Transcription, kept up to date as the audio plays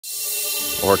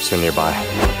Orcs are nearby.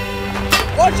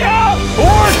 Watch out!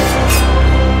 Orcs!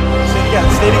 Stay together,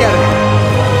 stay together.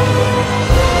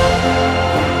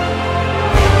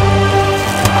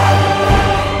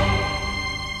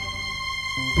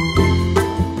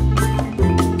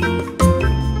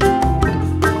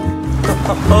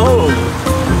 Oh!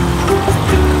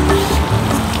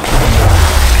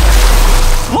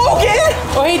 Logan!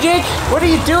 Oh, hey, Jake. What are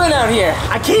you doing out here?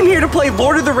 I came here to play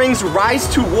Lord of the Rings Rise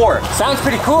to War. Sounds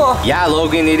pretty cool. Yeah,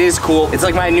 Logan, it is cool. It's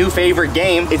like my new favorite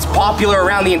game. It's popular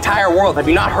around the entire world. Have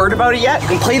you not heard about it yet? You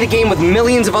can play the game with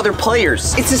millions of other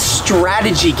players. It's a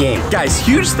strategy game. Guys,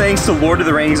 huge thanks to Lord of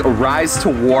the Rings Rise to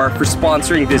War for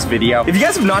sponsoring this video. If you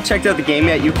guys have not checked out the game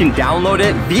yet, you can download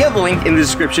it via the link in the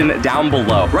description down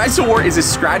below. Rise to War is a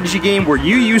strategy game where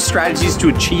you use strategies to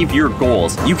achieve your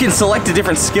goals. You can select a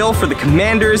different skill for the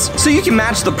commanders, so you can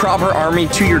match the proper army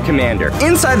to your commander.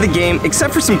 Inside the game,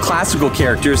 except for some classical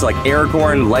characters like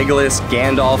Aragorn, Legolas,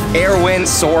 Gandalf, Arwen,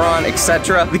 Sauron,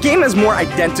 etc., the game has more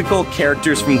identical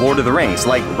characters from Lord of the Rings,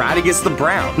 like Radagast the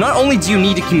Brown. Not only do you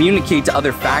need to communicate to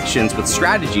other factions with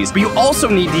strategies, but you also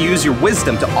need to use your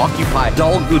wisdom to occupy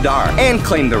Dol Guldur and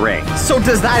claim the ring. So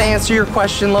does that answer your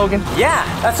question, Logan? Yeah,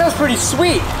 that sounds pretty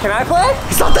sweet. Can I play?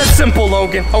 It's not that simple,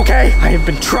 Logan, okay? I have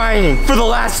been trying for the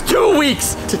last 2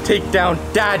 weeks to take down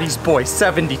Daddy's Boy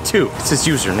 72. It's his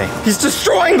username. He's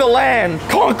destroying the land,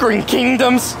 conquering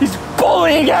kingdoms. He's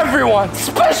bullying everyone,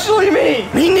 especially me.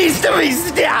 He needs to be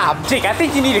stopped. Jake, I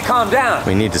think you need to calm down.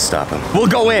 We need to stop him. We'll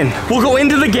go in. We'll go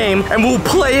into the game and we'll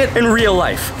play it in real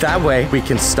life. That way we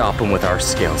can stop him with our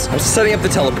skills. I'm setting up the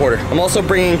teleporter. I'm also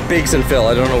bringing Biggs and Phil.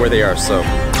 I don't know where they are, so.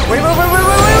 Wait.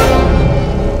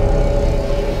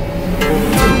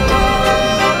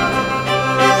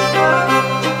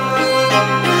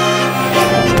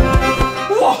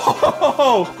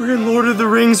 Whoa! We're in Lord of the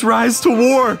Rings Rise to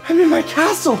War. I'm in my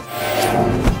castle.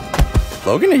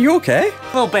 Logan, are you okay? A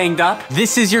little banged up.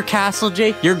 This is your castle,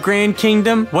 Jake? Your grand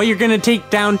kingdom? What you're gonna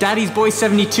take down Daddy's Boy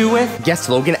 72 with? Yes,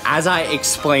 Logan, as I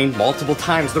explained multiple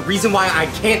times, the reason why I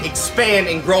can't expand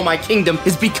and grow my kingdom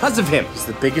is because of him. He's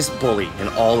the biggest bully in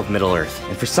all of Middle-earth.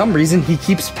 And for some reason, he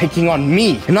keeps picking on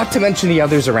me, and not to mention the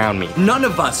others around me. None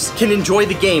of us can enjoy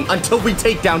the game until we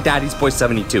take down Daddy's Boy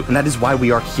 72, and that is why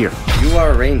we are here. You are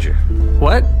a ranger.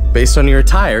 What? Based on your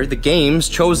attire, the game's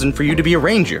chosen for you to be a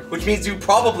ranger, which means you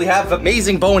probably have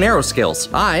amazing bow and arrow skills.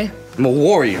 I am a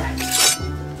warrior.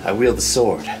 I wield the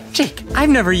sword. Jake, I've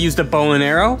never used a bow and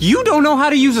arrow. You don't know how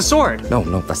to use a sword.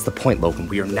 No, that's the point, Logan.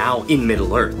 We are now in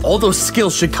Middle-earth. All those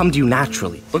skills should come to you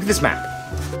naturally. Look at this map.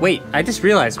 Wait, I just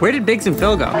realized, where did Biggs and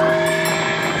Phil go?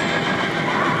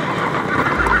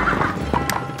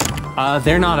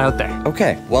 They're not out there.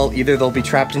 Okay, well, either they'll be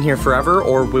trapped in here forever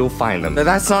or we'll find them. But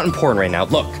that's not important right now.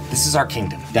 Look, this is our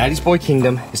kingdom. Daddy's Boy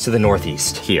Kingdom is to the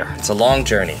northeast, here. It's a long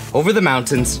journey. Over the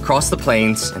mountains, across the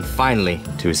plains, and finally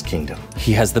to his kingdom.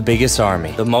 He has the biggest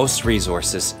army, the most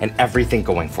resources, and everything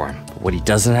going for him. But what he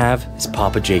doesn't have is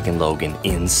Papa Jake and Logan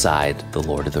inside the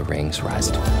Lord of the Rings Rise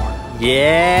to War.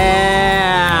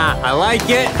 Yeah, I like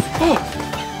it. Oh,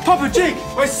 Papa Jake,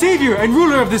 my savior and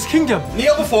ruler of this kingdom.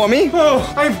 Kneel before me. Oh,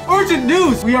 I have urgent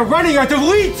news. We are running out of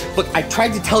wheat. Look, I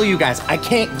tried to tell you guys, I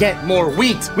can't get more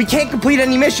wheat. We can't complete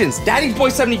any missions. Daddy's Boy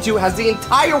 72 has the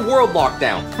entire world locked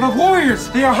down. But our warriors,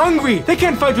 they are hungry. They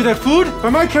can't fight without food. By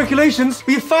my calculations,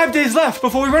 we have 5 days left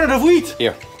before we run out of wheat.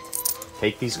 Here,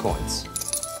 take these coins.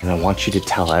 And I want you to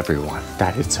tell everyone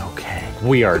that it's okay.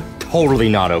 We are totally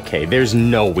not okay. There's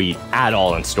no wheat at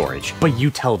all in storage. But you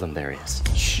tell them there is.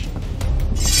 Shh.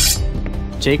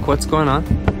 Jake, what's going on?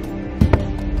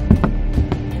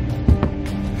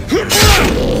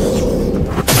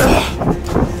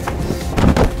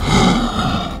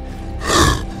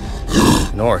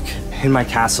 An orc in my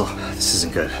castle. This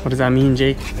isn't good. What does that mean,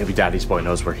 Jake? Maybe Daddy's Boy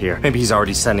knows we're here. Maybe he's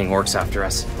already sending orcs after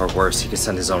us. Or worse, he could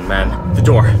send his own men. The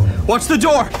door. Watch the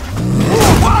door! Logan!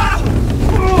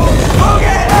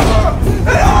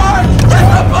 An orc! Get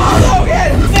the ball,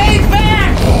 Logan! Stay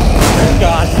back! Oh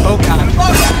God. Oh God.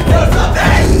 Logan, do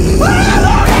something!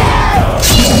 Logan!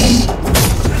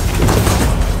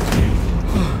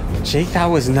 Jake, that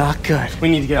was not good. We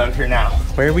need to get out of here now.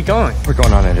 Where are we going? We're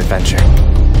going on an adventure.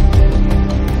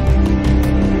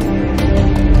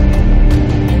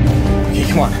 Okay,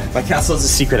 come on. My castle has a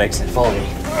secret exit. Follow me.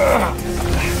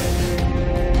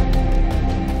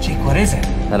 Jake, what is it?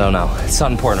 I don't know. It's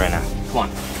not important right now. Come on.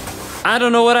 I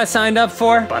don't know what I signed up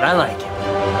for, but I like it.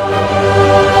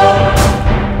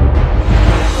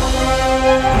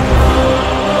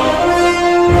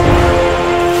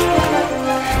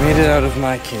 Made it out of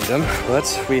my kingdom,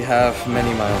 but we have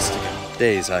many miles to go.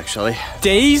 Days, actually.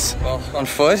 Days? Well, on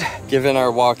foot, given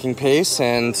our walking pace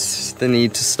and the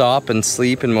need to stop and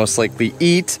sleep and most likely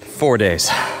eat, 4 days.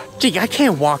 Jake, I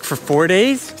can't walk for 4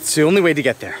 days. It's the only way to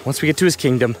get there. Once we get to his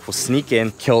kingdom, we'll sneak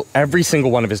in, kill every single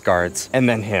one of his guards, and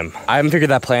then him. I haven't figured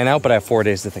that plan out, but I have 4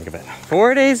 days to think of it.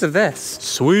 4 days of this.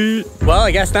 Sweet. Well, I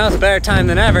guess now's a better time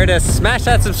than ever to smash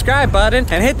that subscribe button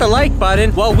and hit the like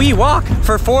button while we walk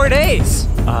for 4 days.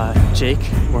 Jake,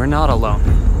 we're not alone.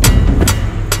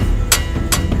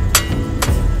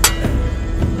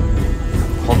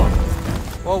 Hold on.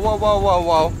 Whoa, whoa, whoa, whoa,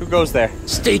 whoa. Who goes there?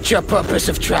 State your purpose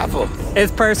of travel.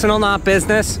 It's personal, not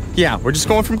business. Yeah, we're just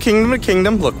going from kingdom to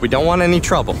kingdom. Look, we don't want any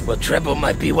trouble. Well, trouble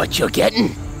might be what you're getting.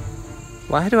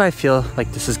 Why do I feel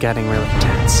like this is getting really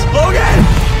tense? Logan!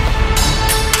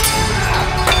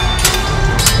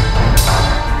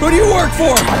 Who do you work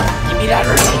for? Give me that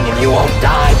ring and you won't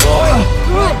die, boy.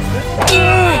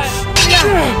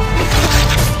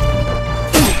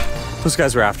 Those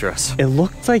guys were after us. It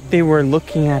looked like they were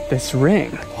looking at this ring.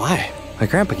 Why? My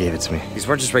grandpa gave it to me. These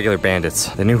weren't just regular bandits.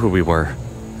 They knew who we were.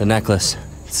 The necklace,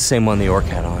 it's the same one the orc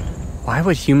had on. Why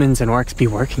would humans and orcs be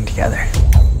working together?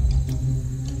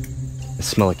 I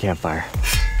smell a campfire.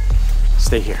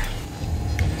 Stay here.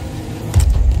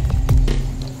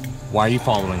 Why are you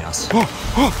following us?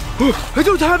 I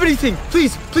don't have anything.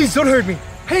 Please, please don't hurt me.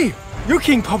 Hey, you're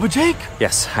King Papa Jake?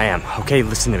 Yes, I am. Okay,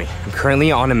 listen to me. I'm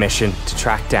currently on a mission to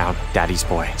track down Daddy's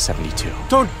boy, 72.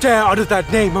 Don't dare utter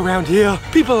that name around here.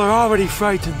 People are already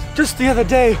frightened. Just the other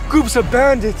day, groups of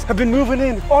bandits have been moving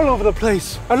in all over the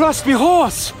place. I lost my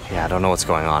horse. Yeah, I don't know what's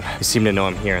going on. They seem to know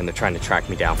I'm here and they're trying to track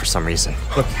me down for some reason.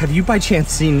 Look, have you by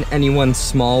chance seen anyone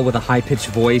small with a high-pitched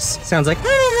voice? Sounds like, hey,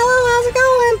 hello, how's it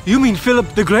going? You mean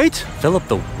Philip the Great? Philip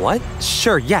the what?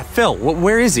 Sure, yeah, Phil.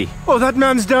 Where is he? Oh, that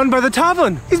man's down by the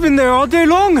tavern. He's been there all day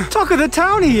long. Talk of the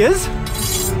town, he is.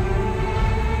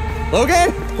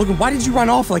 Logan? Logan, why did you run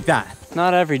off like that?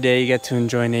 Not every day you get to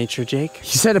enjoy nature, Jake.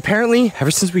 He said apparently, ever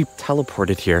since we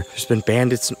teleported here, there's been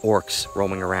bandits and orcs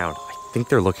roaming around. I think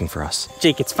they're looking for us.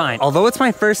 Jake, it's fine. Although it's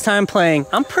my first time playing,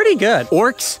 I'm pretty good.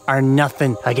 Orcs are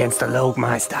nothing against the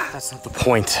Logmeister. That's not the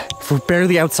point. If we're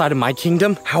barely outside of my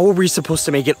kingdom, how are we supposed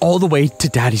to make it all the way to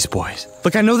Daddy's boys?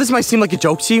 Look, I know this might seem like a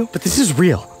joke to you, but this is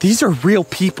real. These are real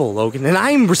people, Logan, and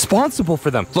I am responsible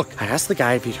for them. Look, I asked the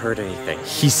guy if he'd heard anything.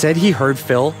 He said he heard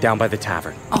Phil down by the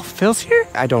tavern. Oh, Phil's here?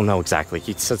 I don't know exactly.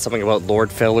 He said something about Lord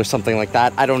Phil or something like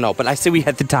that. I don't know, but I say we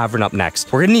head the tavern up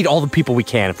next. We're gonna need all the people we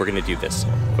can if we're gonna do this.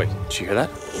 Wait, did you hear that?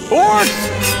 Orcs!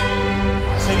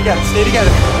 Stay together, stay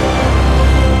together.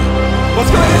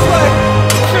 Let's go this way!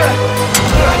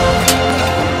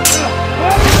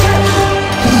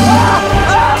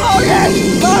 Logan!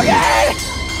 Logan!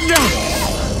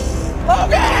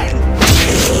 Logan!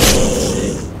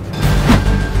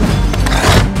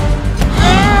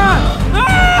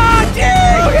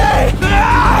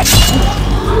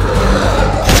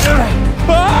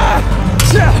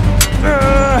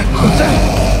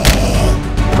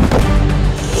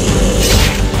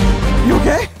 You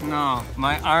okay? No,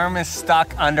 my arm is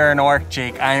stuck under an orc,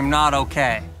 Jake. I am not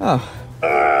okay. Oh.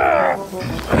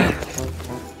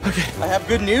 Okay, I have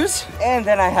good news, and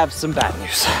then I have some bad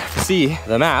news. See,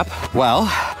 the map, well,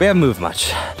 we haven't moved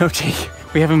much. No, Jake.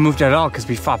 We haven't moved at all because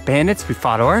we fought bandits, we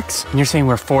fought orcs, and you're saying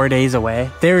we're 4 days away?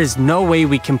 There is no way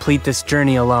we complete this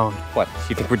journey alone. What,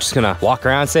 you think we're just gonna walk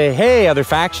around and say, hey, other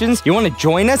factions, you wanna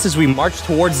join us as we march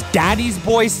towards Daddy's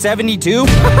boy 72? Oh,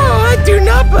 I do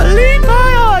not believe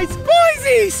my eyes.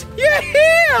 Boysies, you're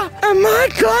here. Am I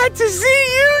glad to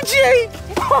see you, Jake?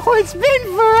 Oh, it's been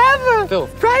forever. Phil.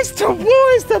 Rise to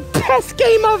War is the best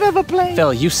game I've ever played.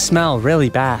 Phil, you smell really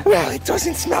bad. Well, it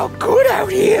doesn't smell good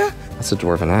out here. That's a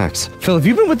dwarven axe. Phil, have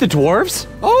you been with the dwarves?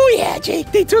 Oh, yeah,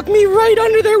 Jake. They took me right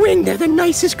under their wing. They're the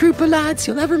nicest group of lads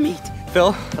you'll ever meet.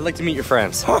 Phil, I'd like to meet your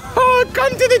friends. Oh,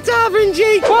 come to the tavern,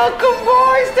 Jake. Welcome,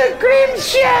 boys, to Grim's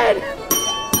Shed.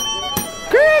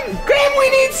 Grim, we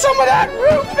need some of that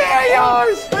root beer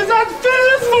yours. Is that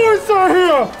Phil's voice are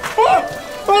here?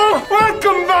 Oh,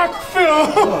 welcome back, Phil.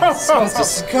 It smells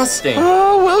disgusting.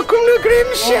 Oh, welcome to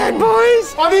Grim's Shed,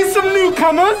 boys. Are these some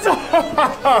newcomers?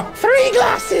 3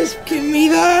 glasses. Give me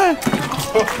that.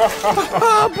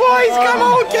 Oh, boys, come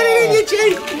on, get it in you,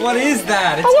 Jake. What is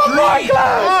that? It's One more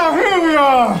glass. Oh, here we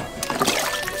are.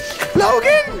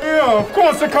 Logan. Yeah, of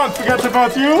course I can't forget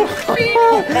about you.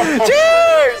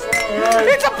 Cheers.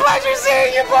 It's a pleasure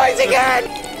seeing you boys again.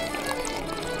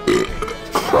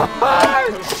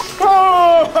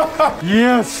 Oh,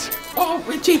 yes. Oh,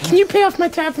 Jake, can you pay off my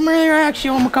tab from earlier? I actually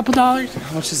owe him a couple dollars.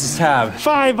 How much is this tab?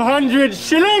 500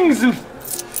 shillings.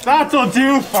 That'll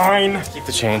do, fine. Keep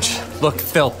the change. Look,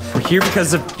 Phil, we're here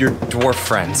because of your dwarf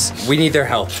friends. We need their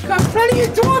help. Got plenty of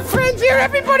dwarf friends here.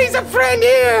 Everybody's a friend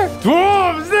here.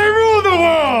 Dwarves, they rule the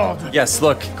world. Yes,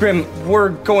 look, Grim, we're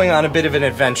going on a bit of an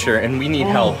adventure and we need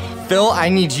help. Phil, I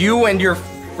need you and your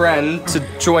friend to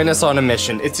join us on a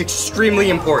mission. It's extremely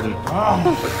important.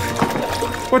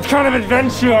 What kind of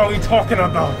adventure are we talking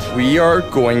about? We are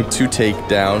going to take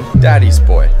down Daddy's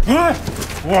boy. What?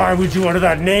 Why would you utter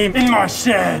that name in my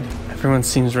shed? Everyone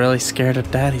seems really scared of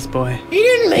Daddy's boy. He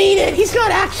didn't mean it. He's not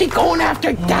actually going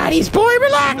after Daddy's boy.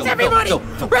 Relax, everybody.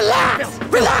 Relax.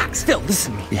 Relax. Phil,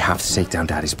 listen to me. We have to take down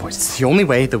Daddy's boys. It's the only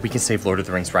way that we can save Lord of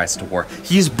the Rings Rise to War.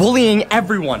 He is bullying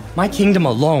everyone. My kingdom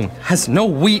alone has no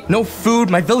wheat, no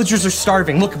food. My villagers are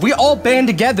starving. Look, if we all band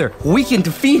together, we can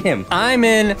defeat him. I'm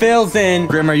in. Phil's in.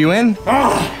 Grim, are you in?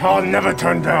 I'll never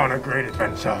turn down a great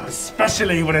adventure,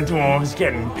 especially when a dwarf's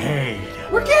getting paid.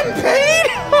 We're getting paid.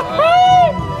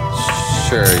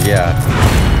 Sure, yeah.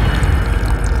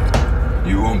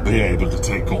 You won't be able to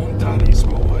take on Daddy's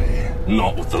boy.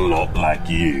 Not with a lot like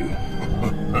you.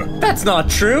 That's not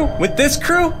true. With this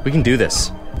crew? We can do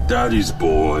this. Daddy's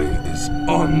boy is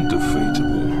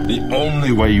undefeatable. The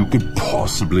only way you could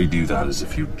possibly do that is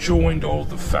if you joined all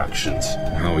the factions.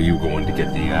 How are you going to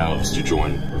get the elves to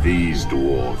join these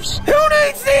dwarves? Who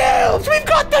needs the elves? We've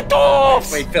got the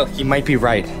dwarfs. Wait, Phil, he might be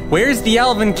right. Where's the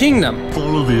Elven Kingdom?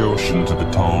 Follow the ocean to the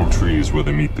tall trees where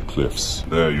they meet the cliffs.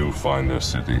 There you'll find their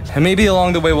city. And maybe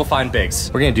along the way we'll find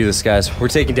Biggs. We're gonna do this, guys. We're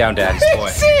taking down Daddy's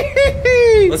boy.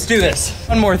 Let's do this.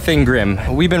 One more thing, Grim.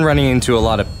 We've been running into a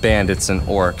lot of bandits and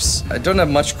orcs. I don't have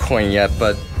much coin yet,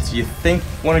 but do you think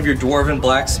one of your dwarven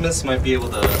blacksmiths might be able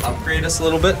to upgrade us a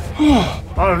little bit?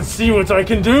 I'll see what I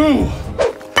can do.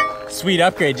 Sweet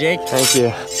upgrade, Jake. Thank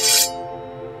you.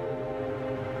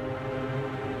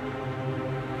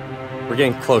 We're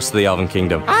getting close to the Elven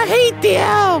Kingdom. I hate the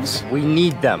elves. We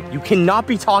need them. You cannot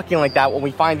be talking like that when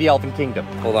we find the Elven Kingdom.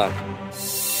 Hold on.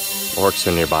 Orcs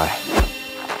are nearby.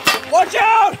 Watch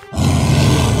out!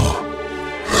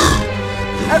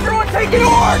 Everyone take an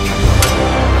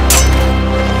orc!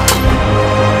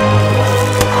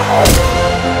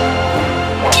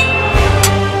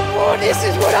 Oh, this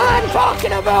is what I'm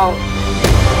talking about!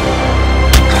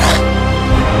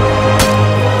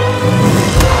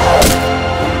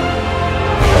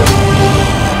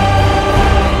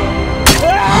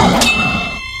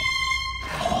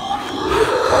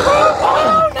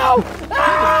 Oh, no!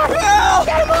 Ah,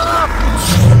 get him off!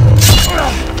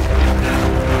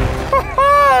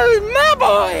 My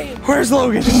boy! Where's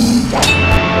Logan?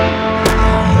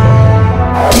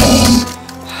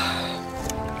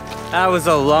 That was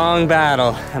a long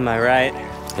battle, am I right?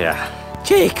 Yeah.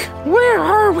 Jake, where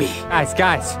are we?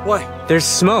 Guys. What? There's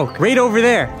smoke right over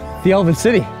there. The Elven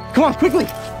City. Come on, quickly.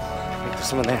 There's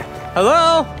someone there.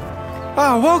 Hello?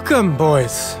 Ah, welcome,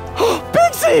 boys.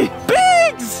 Biggsy!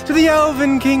 Biggs! To the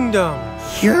Elven Kingdom.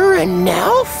 You're an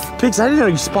elf? Biggs, I didn't know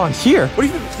you spawned here. What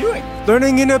have you been doing?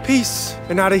 Learning inner peace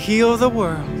and how to heal the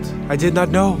world. I did not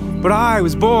know, but I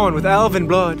was born with elven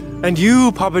blood. And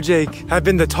you, Papa Jake, have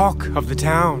been the talk of the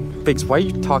town. Biggs, why are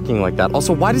you talking like that?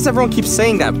 Also, why does everyone keep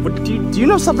saying that? What, do you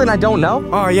know something I don't know?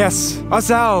 Ah, yes. Us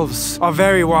elves are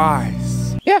very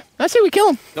wise. Yeah, I say we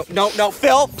kill him. No,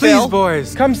 Phil. Please,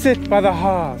 boys, come sit by the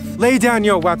hearth. Lay down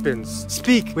your weapons.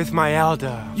 Speak with my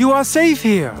elder. You are safe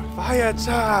here.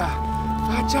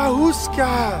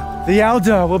 The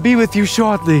elder will be with you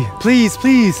shortly. Please,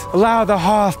 allow the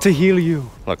hearth to heal you.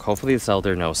 Look, hopefully this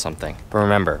elder knows something. But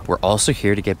remember, we're also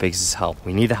here to get Biggs' help.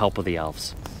 We need the help of the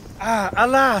elves. Ah,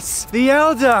 alas, the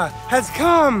elder has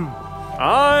come.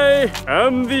 I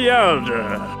am the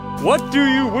elder. What do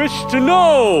you wish to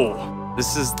know?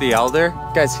 This is the elder?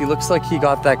 Guys, he looks like he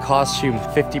got that costume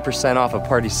 50% off at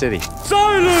Party City.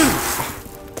 Silence!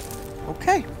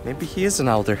 Okay, maybe he is an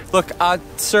elder. Look,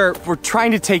 sir, we're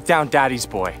trying to take down Daddy's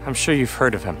boy. I'm sure you've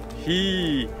heard of him.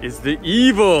 He is the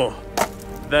evil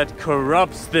that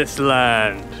corrupts this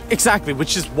land. Exactly,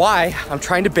 which is why I'm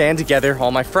trying to band together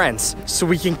all my friends so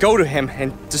we can go to him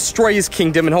and destroy his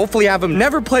kingdom and hopefully have him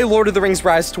never play Lord of the Rings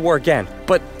Rise to War again.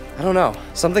 But I don't know,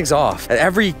 something's off. At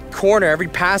every corner, every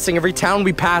passing, every town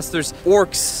we pass, there's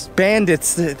orcs,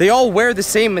 bandits. They all wear the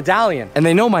same medallion and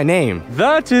they know my name.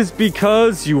 That is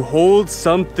because you hold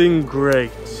something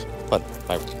great. What,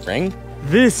 my ring?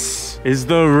 This is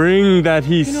the ring that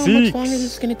he You know how seeks. much longer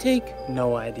this is gonna take?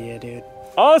 No idea, dude.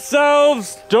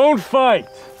 Ourselves don't fight.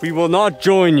 We will not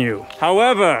join you.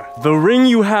 However, the ring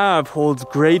you have holds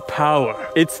great power.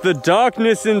 It's the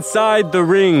darkness inside the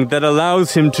ring that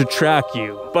allows him to track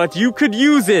you. But you could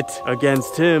use it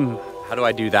against him. How do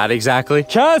I do that exactly?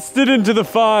 Cast it into the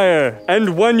fire,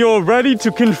 and when you're ready to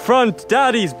confront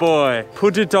Daddy's boy,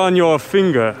 put it on your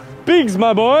finger. Biggs,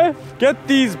 my boy, get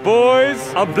these boys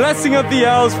a blessing of the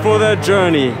elves for their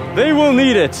journey. They will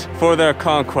need it for their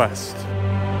conquest.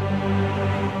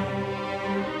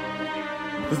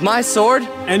 With my sword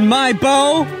And my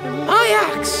bow?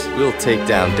 My axe. we'll take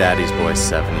down Daddy's boy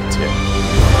 72.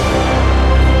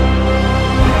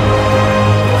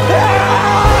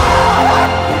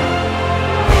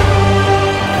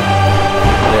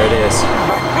 There it is.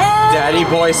 Daddy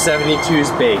boy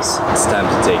 72's base. It's time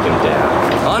to take him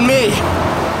down. On me!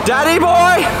 Daddy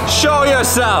boy, show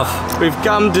yourself! We've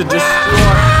come to destroy.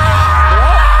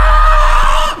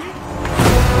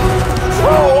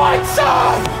 What's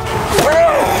up?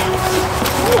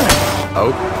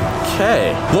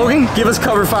 Okay. Logan, give us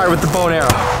cover fire with the bow and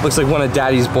arrow. Looks like one of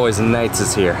Daddy's boys and knights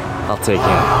is here. I'll take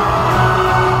him.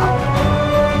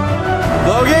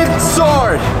 Logan,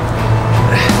 sword!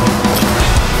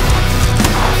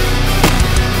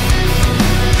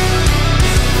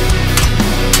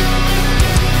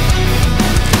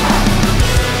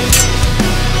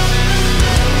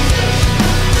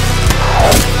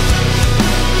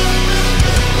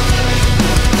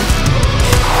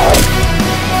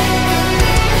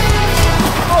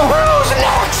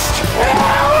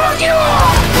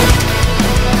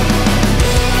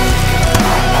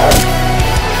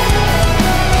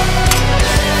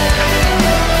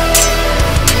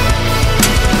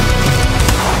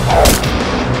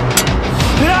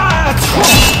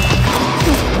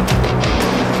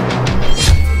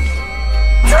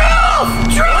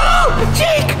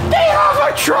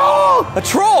 A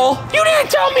troll? You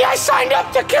didn't tell me I signed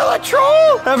up to kill a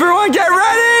troll! Everyone get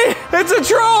ready! It's a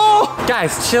troll!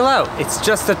 Guys, chill out. It's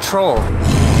just a troll.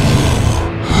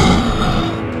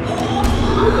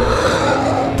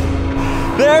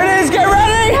 There it is, get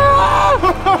ready!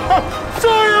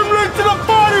 Sorry, I'm late to the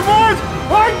party, boys!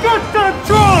 I got that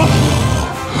troll!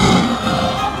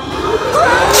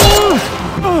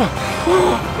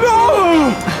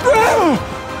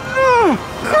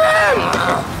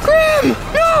 Grim!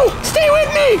 No! Stay with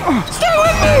me! Stay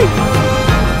with me!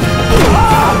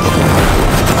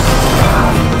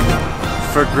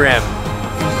 For Grim.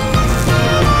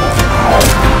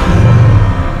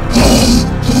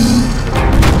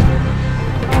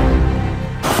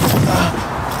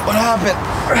 What happened?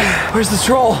 Where's the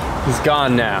troll? He's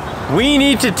gone now. We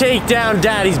need to take down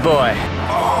Daddy's boy.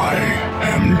 I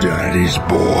am Daddy's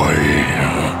boy.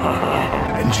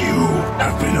 And you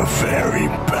have been a very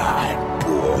bad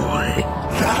boy.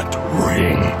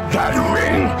 That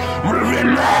ring will be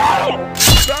now!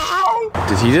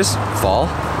 Did he just fall?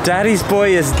 Daddy's boy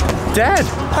is dead.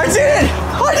 I did it!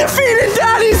 I defeated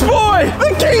Daddy's boy!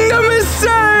 The kingdom is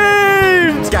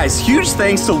saved! Guys, huge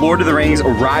thanks to Lord of the Rings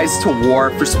Rise to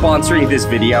War for sponsoring this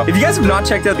video. If you guys have not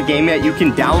checked out the game yet, you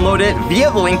can download it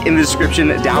via the link in the description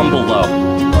down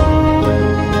below.